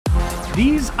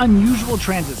These unusual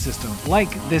transit systems, like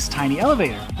this tiny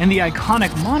elevator and the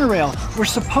iconic monorail, were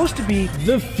supposed to be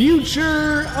the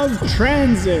future of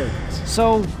transit.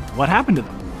 So what happened to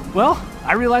them? Well,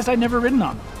 I realized I'd never ridden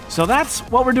on them. So that's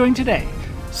what we're doing today,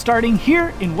 starting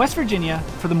here in West Virginia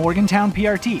for the Morgantown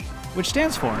PRT, which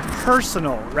stands for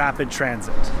Personal Rapid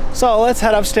Transit. So let's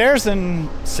head upstairs and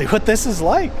see what this is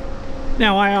like.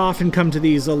 Now, I often come to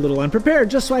these a little unprepared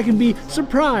just so I can be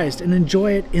surprised and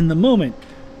enjoy it in the moment.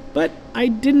 But I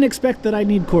didn't expect that I'd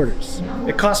need quarters.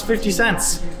 It costs 50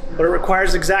 cents, but it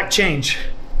requires exact change,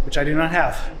 which I do not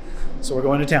have. So we're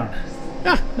going to town.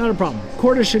 Ah, not a problem.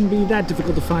 Quarters shouldn't be that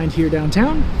difficult to find here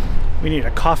downtown. We need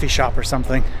a coffee shop or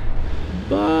something.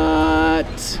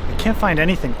 But I can't find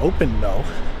anything open though.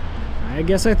 I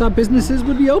guess I thought businesses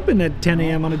would be open at 10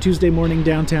 a.m. on a Tuesday morning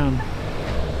downtown.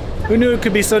 Who knew it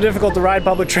could be so difficult to ride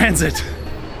public transit?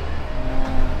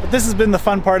 But this has been the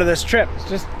fun part of this trip. It's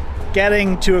just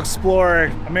getting to explore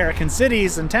American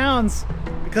cities and towns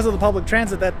because of the public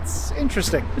transit. That's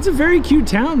interesting. It's a very cute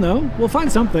town though. We'll find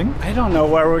something. I don't know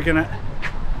where we're gonna...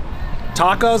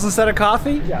 Tacos instead of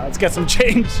coffee? Yeah, let's get some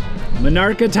change.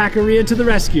 Monarca Taqueria to the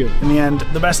rescue. In the end,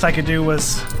 the best I could do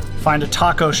was find a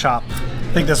taco shop.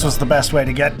 I think this was the best way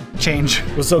to get change.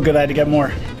 It was so good I had to get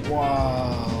more.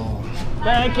 Wow.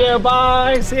 Thank you,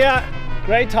 bye. See ya.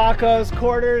 Great tacos,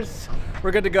 quarters.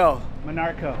 We're good to go.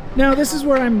 Monarco. Now, this is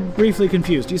where I'm briefly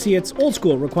confused. You see, it's old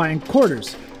school, requiring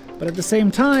quarters. But at the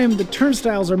same time, the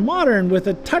turnstiles are modern with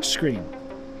a touchscreen.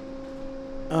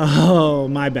 Oh,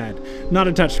 my bad. Not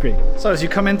a touchscreen. So as you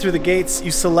come in through the gates,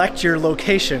 you select your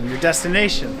location, your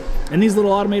destination. And these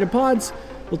little automated pods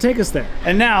will take us there.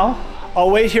 And now, I'll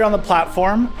wait here on the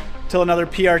platform till another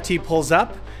PRT pulls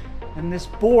up, and this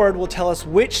board will tell us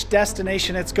which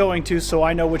destination it's going to so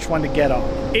I know which one to get on.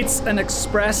 It's an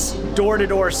express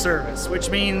door-to-door service, which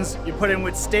means you put in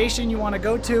which station you want to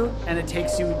go to, and it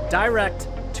takes you direct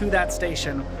to that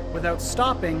station without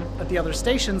stopping at the other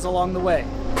stations along the way.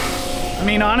 I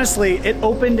mean, honestly, it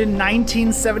opened in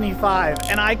 1975,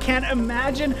 and I can't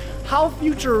imagine how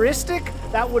futuristic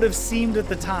that would have seemed at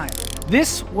the time.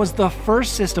 This was the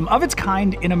first system of its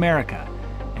kind in America.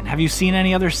 And have you seen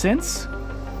any others since?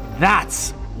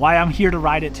 That's why I'm here to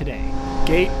ride it today.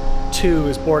 Gate 2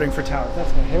 is boarding for Tower.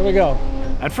 That's good. Here we go.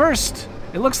 At first,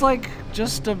 it looks like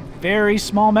just a very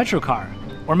small metro car,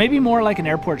 or maybe more like an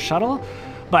airport shuttle,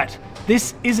 but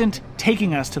this isn't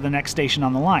taking us to the next station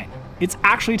on the line. It's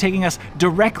actually taking us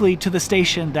directly to the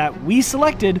station that we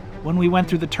selected when we went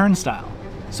through the turnstile.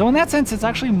 So in that sense, it's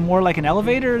actually more like an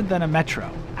elevator than a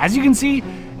metro. As you can see,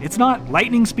 it's not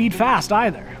lightning speed fast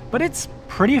either, but it's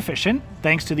pretty efficient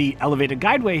thanks to the elevated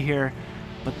guideway here.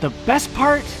 But the best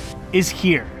part is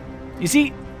here. You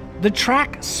see, the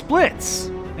track splits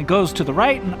and goes to the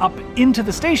right and up into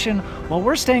the station while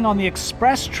we're staying on the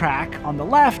express track on the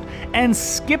left and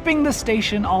skipping the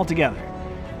station altogether.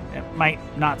 It might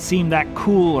not seem that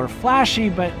cool or flashy,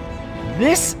 but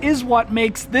this is what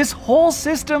makes this whole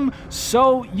system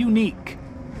so unique.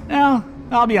 Now,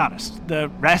 I'll be honest, the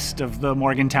rest of the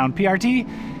Morgantown PRT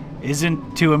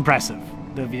isn't too impressive.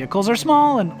 The vehicles are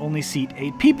small and only seat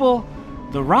 8 people.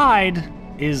 The ride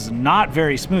is not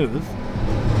very smooth.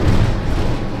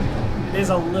 It is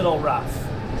a little rough.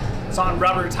 It's on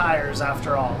rubber tires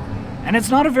after all. And it's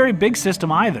not a very big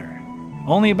system either.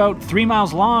 Only about 3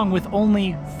 miles long with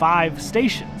only 5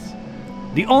 stations.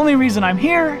 The only reason I'm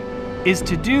here is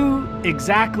to do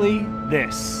exactly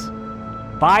this.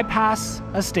 Bypass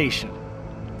a station.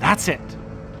 That's it.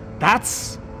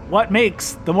 That's what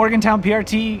makes the Morgantown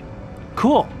PRT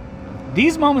cool.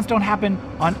 These moments don't happen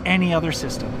on any other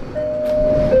system.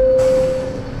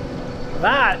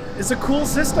 That is a cool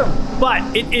system,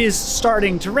 but it is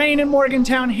starting to rain in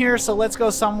Morgantown here, so let's go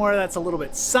somewhere that's a little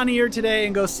bit sunnier today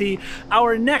and go see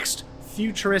our next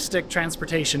futuristic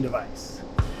transportation device.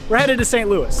 We're headed to St.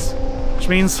 Louis, which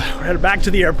means we're headed back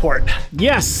to the airport.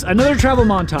 Yes, another travel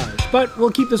montage, but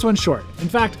we'll keep this one short. In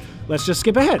fact, let's just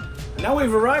skip ahead. Now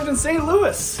we've arrived in St.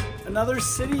 Louis, another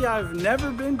city I've never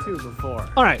been to before.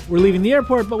 All right, we're leaving the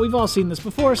airport, but we've all seen this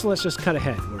before, so let's just cut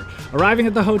ahead. We're arriving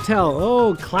at the hotel.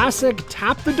 Oh, classic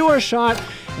tap the door shot.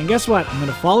 And guess what? I'm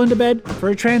gonna fall into bed for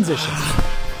a transition.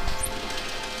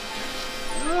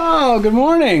 Oh, good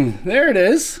morning. There it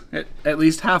is. At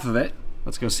least half of it.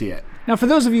 Let's go see it. Now, for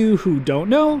those of you who don't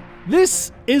know,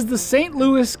 this is the St.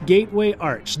 Louis Gateway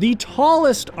Arch, the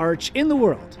tallest arch in the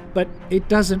world, but it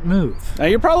doesn't move. Now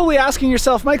you're probably asking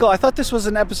yourself, Michael, I thought this was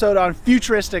an episode on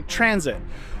futuristic transit.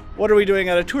 What are we doing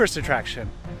at a tourist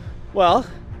attraction? Well,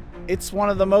 it's one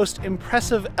of the most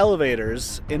impressive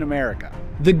elevators in America.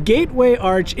 The Gateway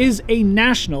Arch is a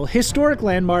national historic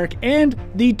landmark and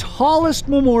the tallest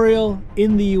memorial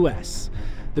in the US.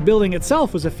 The building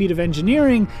itself was a feat of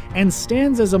engineering and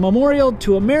stands as a memorial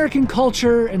to American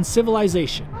culture and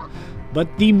civilization.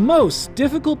 But the most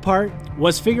difficult part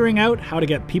was figuring out how to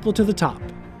get people to the top.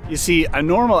 You see, a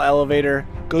normal elevator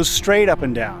goes straight up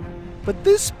and down, but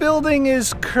this building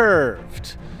is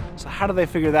curved. So how do they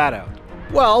figure that out?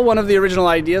 Well, one of the original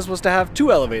ideas was to have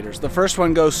two elevators. The first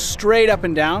one goes straight up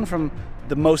and down from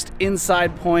the most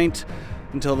inside point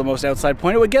until the most outside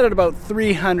point. It would get at about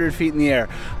 300 feet in the air.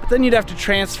 But then you'd have to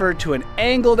transfer to an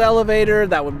angled elevator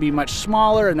that would be much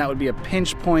smaller, and that would be a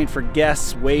pinch point for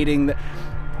guests waiting.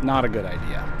 Not a good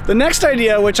idea. The next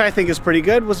idea, which I think is pretty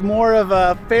good, was more of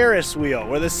a Ferris wheel,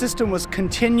 where the system was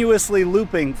continuously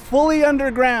looping fully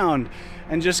underground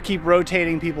and just keep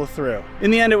rotating people through.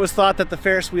 In the end, it was thought that the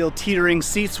Ferris wheel teetering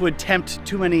seats would tempt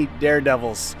too many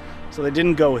daredevils, so they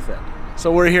didn't go with it.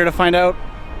 So we're here to find out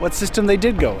what system they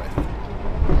did go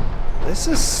with. This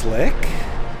is slick.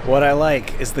 What I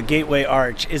like is the Gateway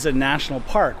Arch is a national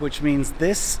park, which means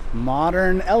this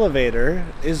modern elevator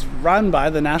is run by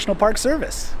the National Park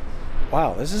Service.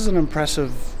 Wow, this is an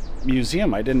impressive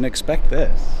museum. I didn't expect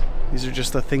this. These are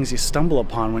just the things you stumble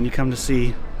upon when you come to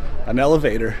see an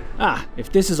elevator. Ah,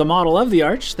 if this is a model of the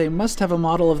arch, they must have a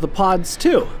model of the pods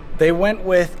too. They went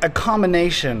with a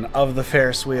combination of the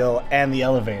Ferris wheel and the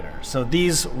elevator. So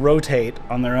these rotate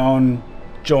on their own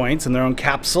joints and their own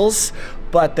capsules,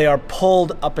 but they are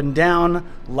pulled up and down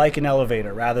like an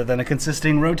elevator rather than a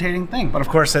consisting rotating thing. But of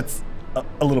course, it's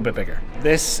a little bit bigger.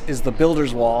 This is the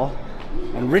builder's wall,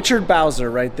 and Richard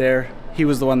Bowser right there, he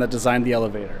was the one that designed the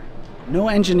elevator. No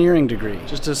engineering degree,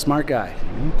 just a smart guy.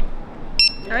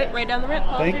 All right down the ramp.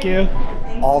 Thank you.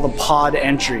 All the pod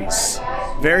entries,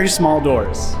 very small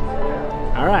doors.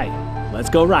 All right, let's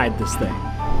go ride this thing.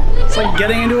 It's like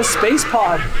getting into a space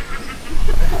pod.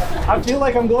 I feel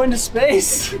like I'm going to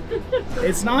space.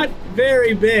 It's not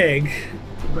very big.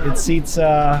 It seats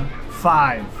 5.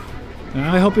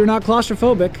 I hope you're not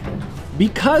claustrophobic.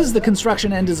 Because the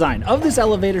construction and design of this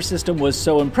elevator system was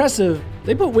so impressive,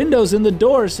 they put windows in the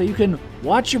doors so you can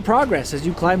watch your progress as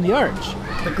you climb the arch.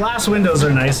 The glass windows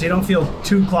are nice so you don't feel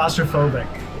too claustrophobic.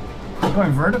 I'm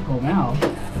going vertical now.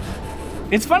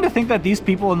 It's fun to think that these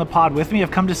people in the pod with me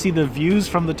have come to see the views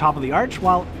from the top of the arch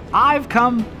while I've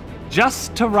come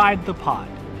just to ride the pod.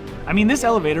 I mean, this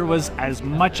elevator was as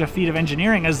much a feat of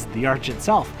engineering as the arch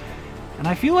itself, and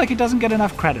I feel like it doesn't get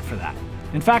enough credit for that.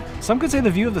 In fact, some could say the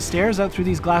view of the stairs out through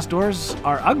these glass doors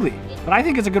are ugly, but I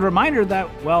think it's a good reminder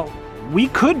that, well, we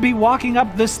could be walking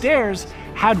up the stairs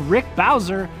had Rick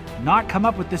Bowser not come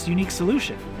up with this unique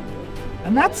solution.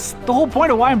 And that's the whole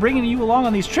point of why I'm bringing you along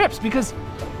on these trips, because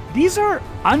these are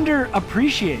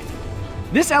underappreciated.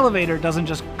 This elevator doesn't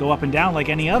just go up and down like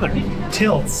any other. It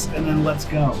tilts and then lets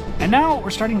go. And now we're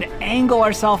starting to angle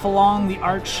ourselves along the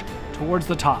arch towards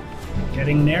the top.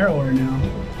 Getting narrower now.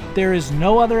 There is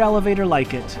no other elevator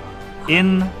like it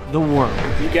in the world.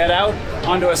 You get out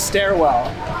onto a stairwell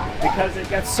because it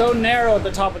gets so narrow at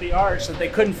the top of the arch that they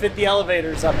couldn't fit the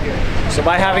elevators up here. So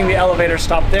by having the elevator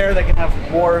stop there, they can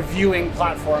have more viewing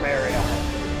platform area.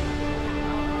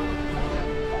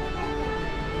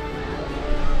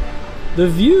 The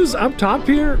views up top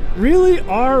here really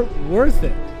are worth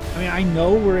it. I mean, I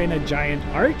know we're in a giant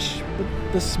arch, but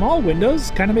the small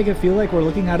windows kind of make it feel like we're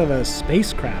looking out of a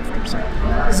spacecraft or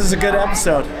something. This is a good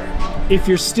episode. If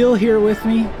you're still here with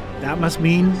me, that must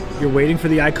mean you're waiting for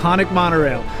the iconic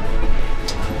monorail.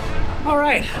 All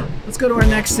right, let's go to our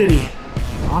next city.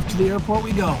 Off to the airport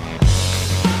we go.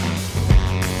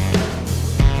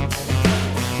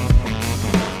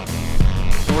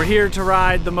 We're here to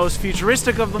ride the most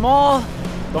futuristic of them all,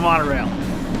 the monorail.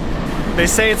 They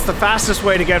say it's the fastest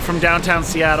way to get from downtown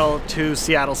Seattle to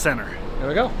Seattle Center. There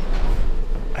we go.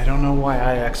 I don't know why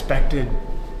I expected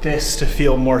this to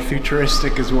feel more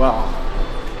futuristic as well.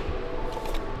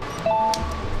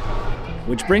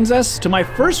 Which brings us to my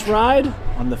first ride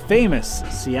on the famous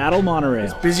Seattle monorail.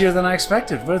 It's busier than I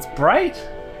expected, but it's bright.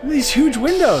 Look at these huge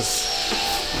windows.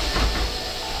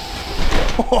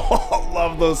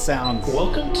 Love those sounds.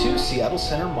 Welcome to Seattle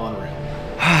Center Monorail.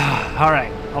 All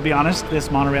right, I'll be honest,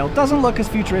 this monorail doesn't look as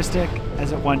futuristic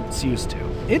as it once used to.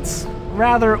 It's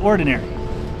rather ordinary.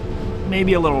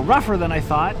 Maybe a little rougher than I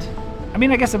thought. I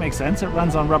mean, I guess it makes sense. It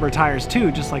runs on rubber tires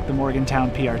too, just like the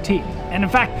Morgantown PRT. And in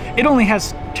fact, it only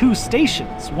has 2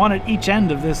 stations, one at each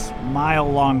end of this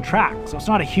mile-long track, so it's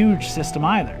not a huge system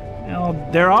either. Now,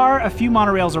 there are a few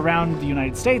monorails around the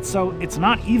United States, so it's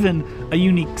not even a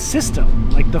unique system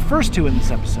like the first two in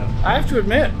this episode. I have to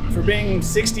admit, for being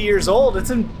 60 years old,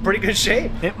 it's in pretty good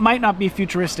shape. It might not be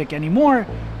futuristic anymore,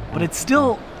 but it's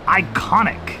still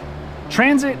iconic.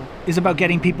 Transit is about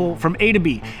getting people from A to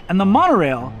B, and the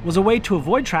monorail was a way to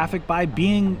avoid traffic by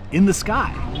being in the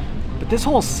sky. But this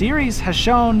whole series has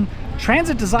shown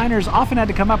transit designers often had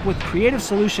to come up with creative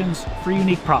solutions for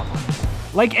unique problems.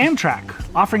 Like Amtrak,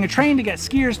 offering a train to get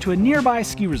skiers to a nearby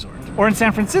ski resort. Or in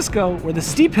San Francisco, where the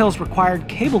steep hills required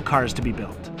cable cars to be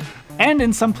built. And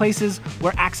in some places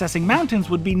where accessing mountains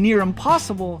would be near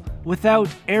impossible without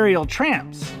aerial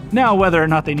trams. Now, whether or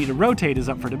not they need to rotate is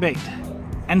up for debate.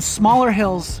 And smaller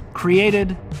hills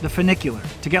created the funicular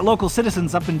to get local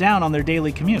citizens up and down on their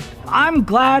daily commute. I'm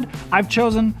glad I've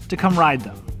chosen to come ride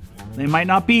them. They might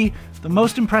not be the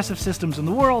most impressive systems in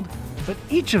the world, but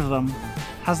each of them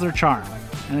has their charm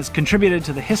and has contributed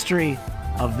to the history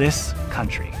of this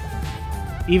country,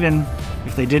 even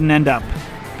if they didn't end up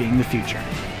being the future.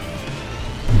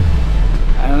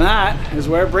 And that is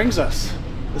where it brings us,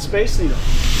 the Space Needle.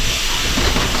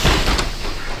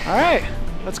 All right,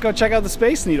 let's go check out the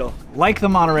Space Needle. Like the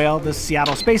monorail, the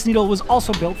Seattle Space Needle was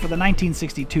also built for the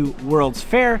 1962 World's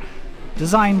Fair,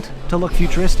 designed to look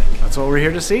futuristic. That's what we're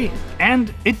here to see.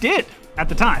 And it did, at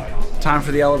the time. Time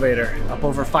for the elevator, up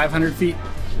over 500 feet.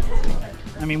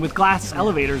 I mean, with glass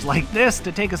elevators like this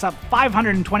to take us up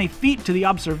 520 feet to the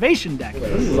observation deck.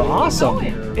 This is awesome.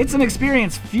 It's an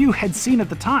experience few had seen at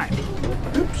the time.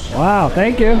 Wow,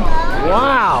 thank you.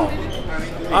 Wow.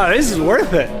 Oh, this is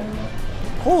worth it.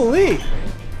 Holy.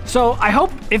 So I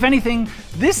hope, if anything,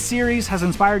 this series has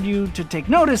inspired you to take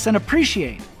notice and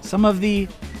appreciate some of the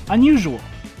unusual,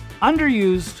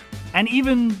 underused, and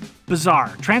even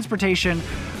bizarre transportation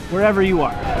wherever you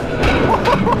are.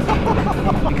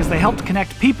 Because they help to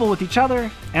connect people with each other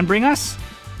and bring us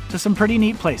to some pretty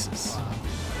neat places.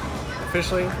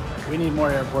 Officially, we need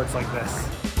more airports like this.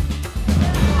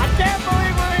 I can't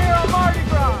believe we're here on Mardi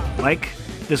Gras! Like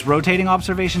this rotating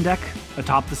observation deck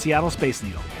atop the Seattle Space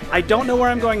Needle. I don't know where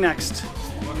I'm going next,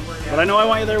 but I know I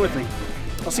want you there with me.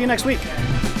 I'll see you next week.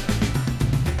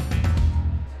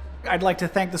 I'd like to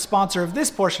thank the sponsor of this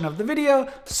portion of the video,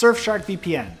 Surfshark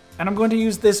VPN. And I'm going to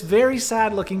use this very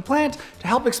sad looking plant to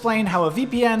help explain how a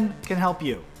VPN can help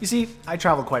you. You see, I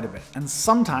travel quite a bit, and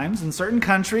sometimes in certain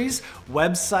countries,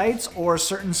 websites or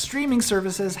certain streaming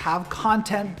services have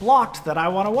content blocked that I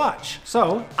want to watch.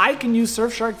 So I can use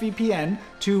Surfshark VPN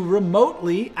to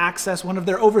remotely access one of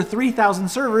their over 3,000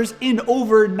 servers in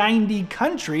over 90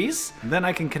 countries. Then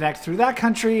I can connect through that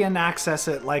country and access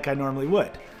it like I normally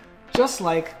would. Just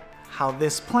like how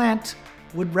this plant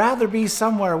would rather be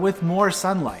somewhere with more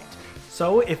sunlight.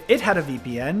 So if it had a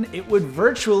VPN, it would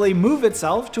virtually move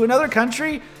itself to another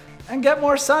country and get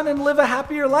more sun and live a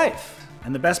happier life.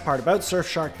 And the best part about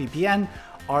Surfshark VPN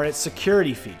are its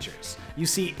security features. You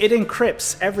see, it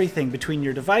encrypts everything between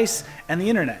your device and the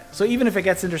internet. So even if it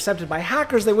gets intercepted by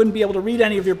hackers, they wouldn't be able to read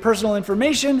any of your personal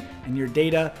information, and your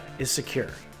data is secure.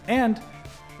 And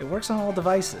it works on all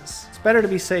devices. It's better to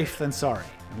be safe than sorry.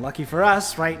 And lucky for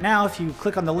us, right now, if you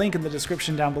click on the link in the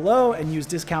description down below and use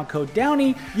discount code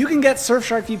Downey, you can get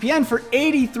Surfshark VPN for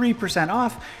 83%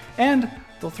 off, and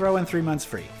they'll throw in 3 months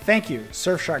free. Thank you,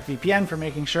 Surfshark VPN, for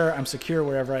making sure I'm secure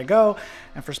wherever I go,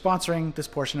 and for sponsoring this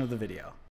portion of the video.